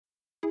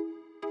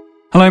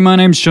Hello, my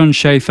name's John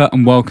Schaefer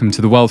and welcome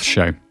to The Wealth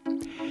Show.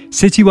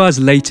 Citywire's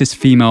latest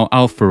Female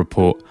Alpha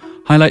report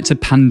highlights a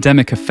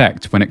pandemic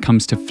effect when it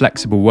comes to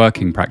flexible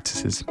working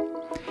practices.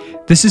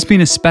 This has been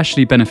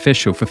especially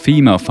beneficial for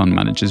female fund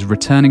managers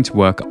returning to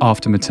work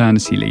after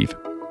maternity leave.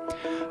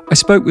 I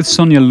spoke with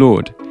Sonja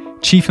Laud,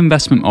 Chief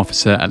Investment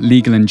Officer at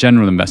Legal &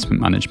 General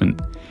Investment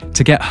Management,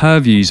 to get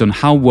her views on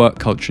how work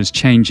culture is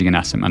changing in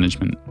asset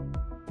management.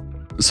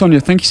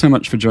 Sonja, thank you so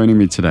much for joining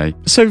me today.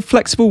 So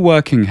flexible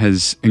working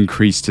has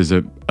increased as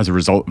a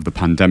result of the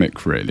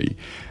pandemic, really.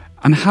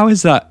 And how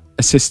has that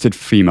assisted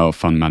female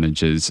fund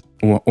managers,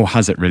 or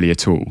has it really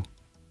at all?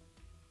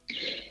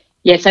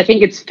 Yes, I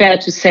think it's fair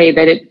to say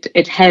that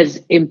it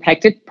has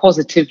impacted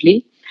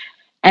positively.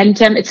 And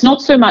it's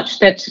not so much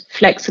that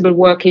flexible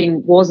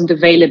working wasn't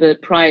available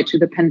prior to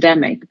the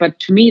pandemic, but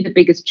to me, the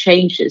biggest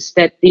change is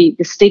that the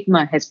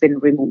stigma has been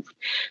removed.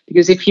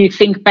 Because if you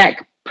think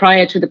back,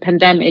 prior to the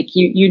pandemic,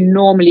 you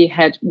normally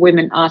had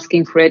women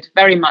asking for it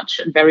very much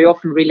and very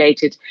often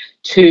related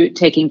to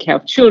taking care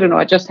of children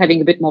or just having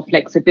a bit more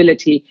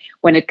flexibility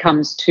when it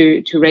comes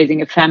to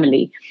raising a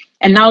family.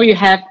 And now you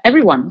have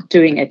everyone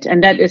doing it.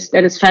 And that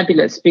is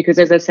fabulous because,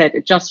 as I said,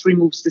 it just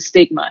removes the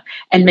stigma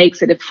and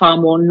makes it a far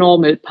more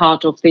normal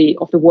part of the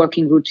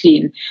working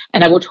routine.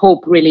 And I would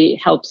hope really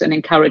helps and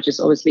encourages,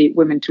 obviously,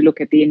 women to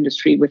look at the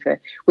industry with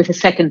a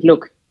second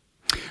look.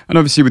 And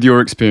obviously, with your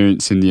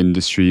experience in the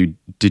industry,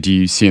 did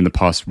you see in the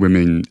past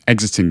women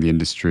exiting the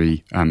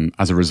industry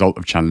as a result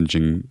of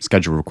challenging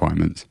schedule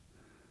requirements?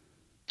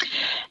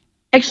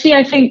 Actually,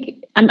 I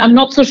think I'm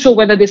not so sure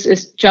whether this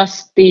is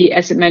just the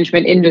asset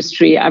management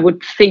industry. I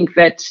would think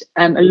that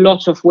a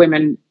lot of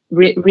women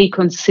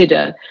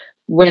reconsider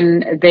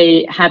when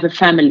they have a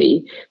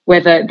family,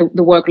 whether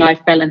the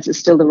work-life balance is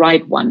still the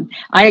right one.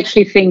 I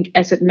actually think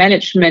asset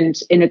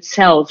management in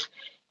itself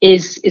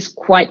is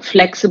quite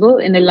flexible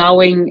in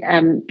allowing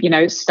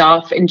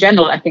staff in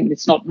general. I think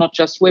it's not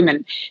just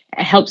women,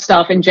 help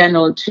staff in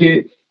general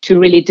to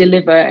really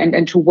deliver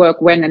and to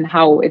work when and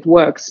how it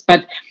works.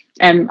 But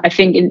I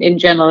think in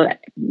general,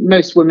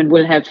 most women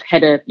will have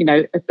had a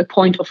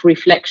point of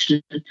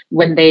reflection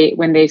when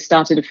they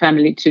started a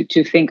family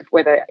to think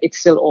whether it's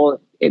still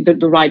all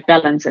the right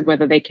balance and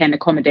whether they can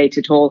accommodate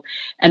it all.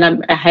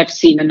 And I have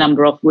seen a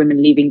number of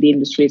women leaving the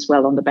industry as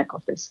well on the back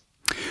of this.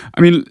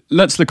 I mean,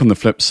 let's look on the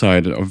flip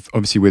side of,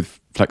 obviously, with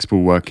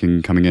flexible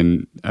working coming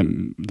in,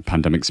 the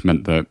pandemic's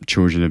meant that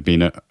children have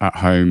been at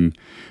home,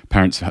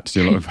 parents have had to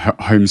do a lot of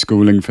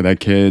homeschooling for their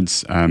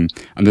kids, and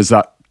there's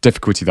that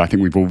difficulty that I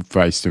think we've all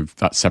faced of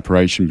that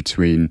separation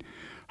between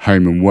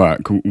home and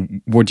work.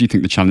 What do you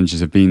think the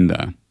challenges have been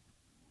there?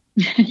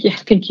 Yeah,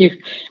 I think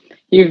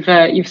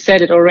you've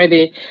said it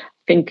already.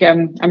 I think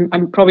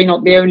I'm probably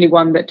not the only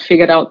one that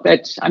figured out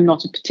that I'm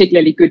not a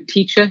particularly good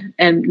teacher,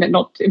 and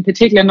not in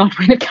particular not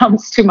when it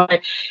comes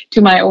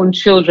to my own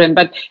children.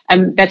 But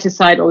that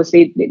aside,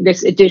 obviously,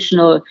 this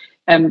additional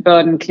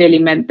burden clearly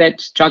meant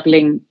that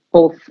juggling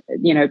both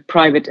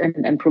private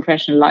and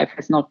professional life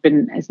has not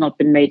been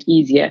made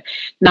easier.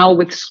 Now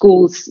with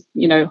schools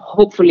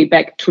hopefully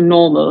back to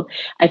normal,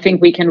 I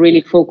think we can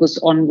really focus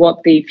on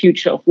what the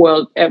future of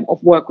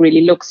work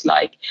really looks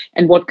like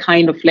and what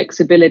kind of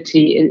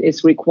flexibility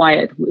is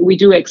required. We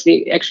do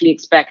actually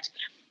expect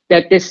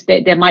that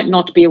there might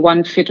not be a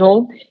one fit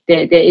all.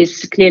 There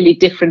is clearly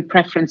different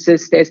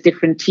preferences. There's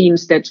different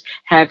teams that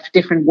have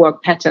different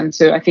work patterns.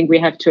 So I think we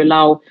have to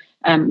allow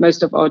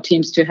most of our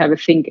teams to have a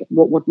think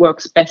what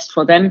works best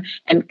for them,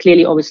 and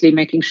clearly, obviously,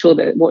 making sure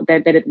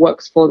that it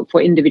works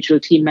for individual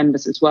team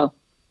members as well.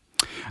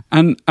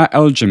 And at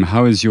LGIM,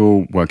 how has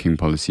your working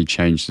policy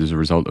changed as a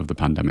result of the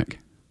pandemic?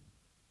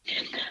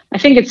 I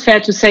think it's fair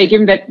to say,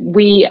 given that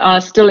we are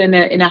still in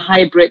a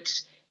hybrid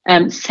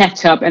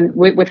setup, and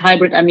with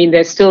hybrid, I mean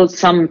there's still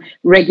some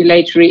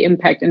regulatory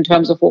impact in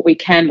terms of what we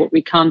can, what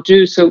we can't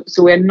do. So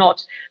we're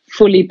not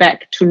fully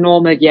back to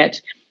normal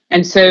yet.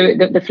 And so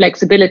the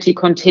flexibility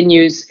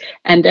continues.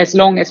 And as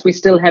long as we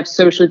still have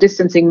social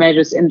distancing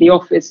measures in the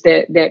office,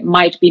 there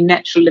might be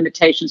natural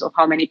limitations of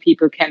how many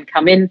people can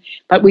come in.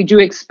 But we do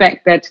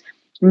expect that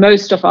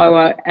most of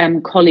our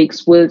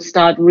colleagues will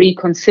start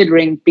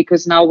reconsidering,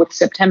 because now with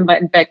September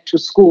and back to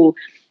school,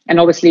 and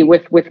obviously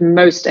with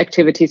most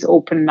activities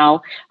open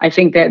now, I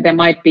think that there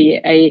might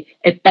be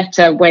a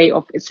better way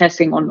of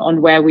assessing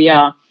on where we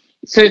are.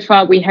 So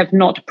far, we have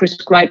not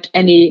prescribed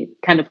any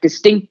kind of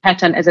distinct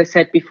pattern. As I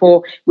said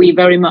before, we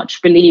very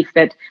much believe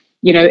that,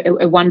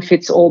 a one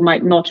fits all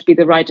might not be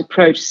the right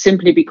approach,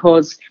 simply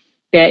because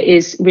there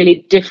is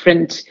really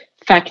different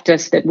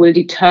factors that will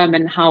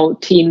determine how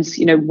teams,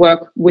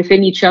 work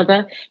within each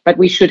other. But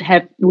we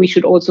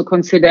should also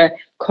consider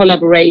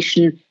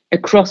collaboration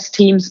across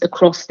teams,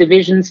 across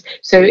divisions.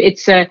 So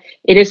it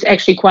is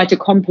actually quite a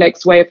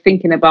complex way of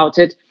thinking about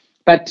it.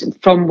 But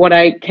from what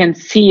I can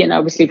see, and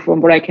obviously from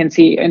what I can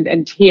see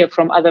and hear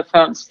from other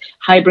firms,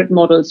 hybrid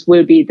models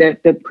will be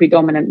the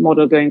predominant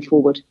model going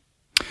forward.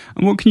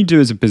 And what can you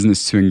do as a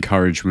business to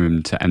encourage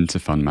women to enter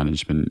fund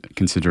management,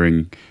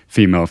 considering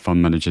female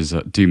fund managers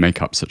do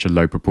make up such a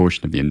low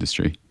proportion of the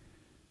industry?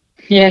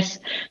 Yes,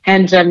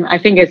 and I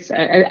think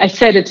I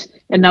said it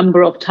a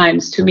number of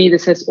times. To me,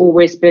 this has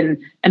always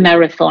been a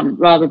marathon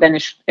rather than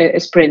a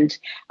sprint.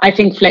 I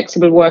think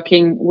flexible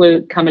working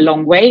will come a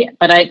long way,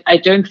 but I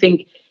don't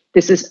think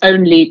this is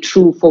only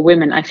true for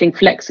women. I think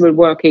flexible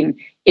working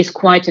is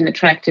quite an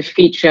attractive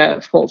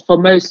feature for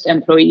most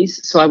employees.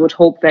 So I would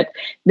hope that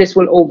this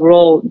will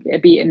overall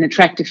be an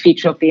attractive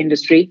feature of the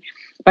industry.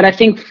 But I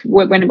think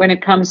when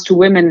it comes to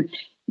women,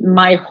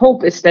 my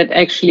hope is that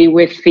actually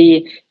with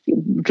the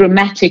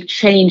dramatic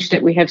change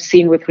that we have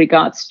seen with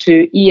regards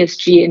to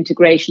ESG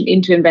integration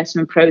into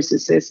investment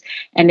processes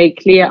and a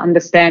clear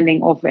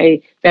understanding of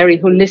a very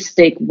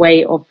holistic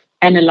way of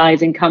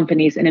analyzing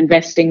companies and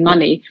investing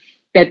money,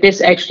 that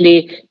this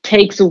actually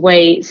takes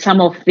away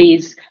some of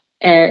these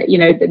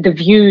the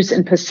views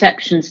and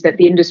perceptions that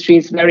the industry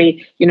is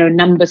very,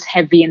 numbers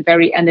heavy and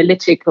very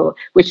analytical,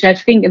 which I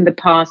think in the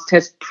past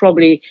has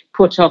probably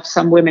put off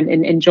some women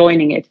in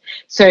joining it.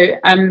 So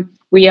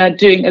we are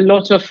doing a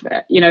lot of,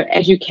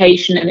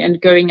 education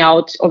and going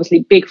out.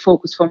 Obviously, big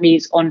focus for me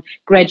is on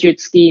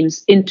graduate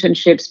schemes,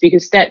 internships,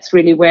 because that's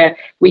really where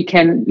we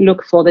can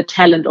look for the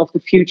talent of the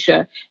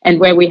future and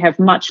where we have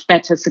much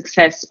better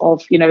success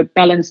of,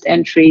 balanced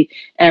entry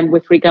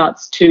with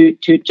regards to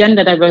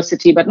gender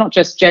diversity, but not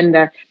just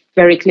gender,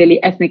 very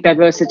clearly ethnic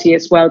diversity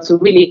as well. So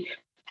really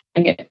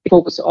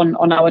focus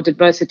on our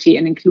diversity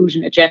and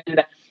inclusion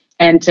agenda.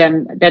 And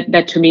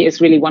that to me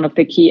is really one of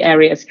the key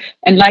areas.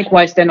 And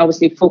likewise, then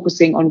obviously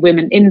focusing on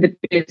women in the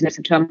business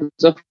in terms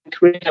of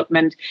career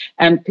development,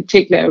 and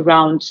particularly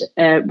around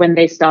when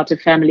they start a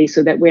family,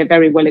 so that we're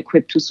very well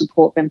equipped to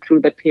support them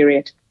through that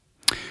period.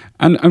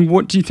 And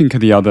what do you think are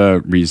the other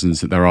reasons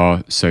that there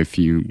are so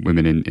few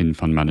women in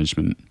fund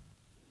management?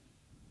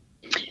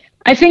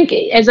 I think,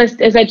 as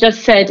I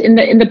just said, in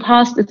the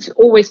past, it's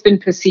always been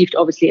perceived,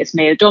 obviously, as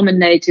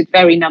male-dominated,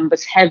 very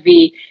numbers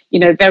heavy,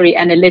 very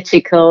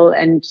analytical,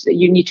 and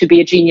you need to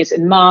be a genius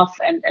in math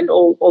and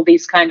all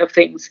these kind of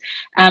things.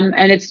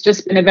 And it's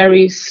just been a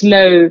very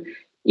slow,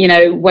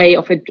 way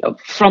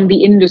from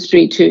the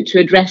industry to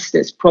address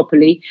this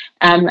properly.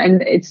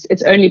 And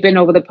it's only been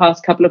over the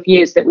past couple of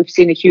years that we've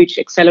seen a huge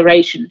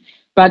acceleration.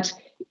 But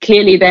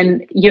clearly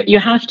then you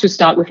have to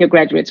start with your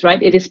graduates,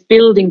 right? It is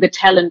building the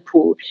talent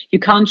pool. You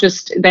can't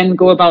just then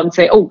go about and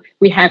say, oh,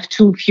 we have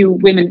too few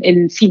women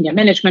in senior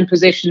management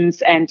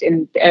positions and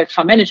in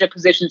fund manager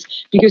positions,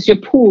 because your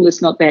pool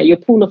is not there. Your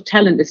pool of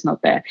talent is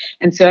not there.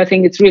 And so I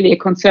think it's really a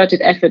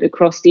concerted effort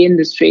across the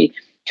industry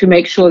to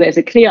make sure there's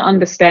a clear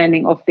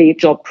understanding of the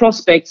job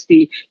prospects,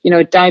 the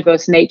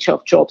diverse nature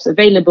of jobs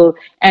available,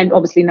 and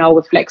obviously now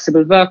with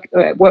flexible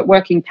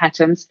working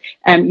patterns,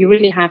 you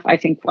really have, I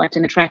think, quite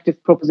an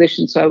attractive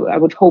proposition. So I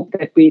would hope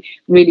that we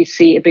really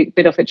see a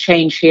bit of a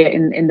change here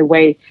in the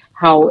way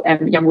how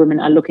young women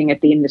are looking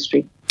at the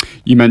industry.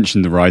 You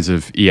mentioned the rise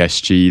of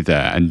ESG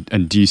there,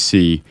 and do you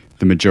see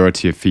the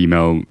majority of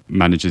female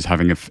managers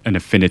having an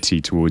affinity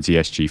towards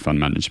ESG fund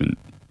management?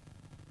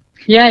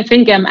 Yeah, I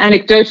think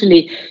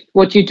anecdotally,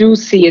 what you do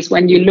see is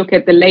when you look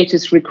at the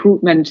latest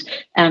recruitment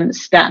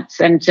stats,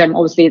 and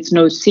obviously it's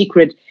no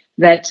secret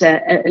that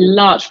a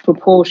large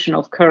proportion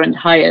of current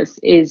hires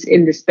is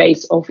in the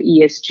space of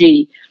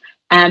ESG.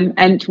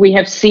 And we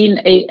have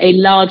seen a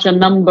larger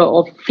number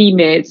of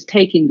females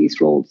taking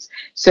these roles.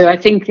 So I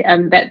think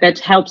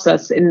that helps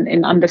us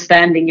in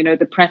understanding,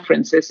 the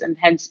preferences, and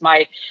hence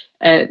my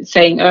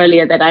saying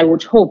earlier that I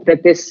would hope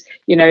that this,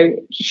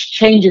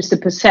 changes the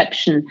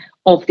perception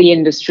of the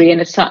industry, and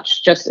as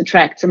such just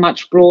attracts a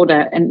much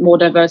broader and more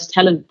diverse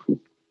talent pool.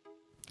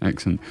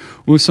 Excellent.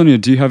 Well, Sonja,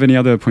 do you have any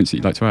other points that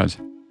you'd like to add?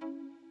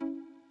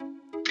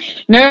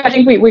 No, I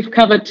think we've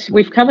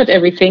covered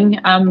everything,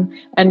 and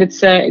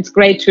it's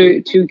great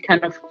to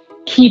kind of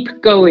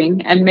keep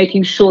going and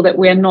making sure that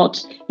we're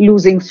not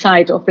losing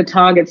sight of the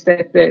targets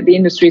that the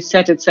industry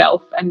set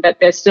itself, and that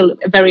there's still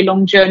a very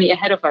long journey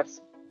ahead of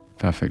us.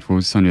 Perfect. Well,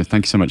 Sonja,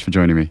 thank you so much for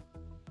joining me.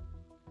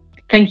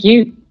 Thank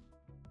you.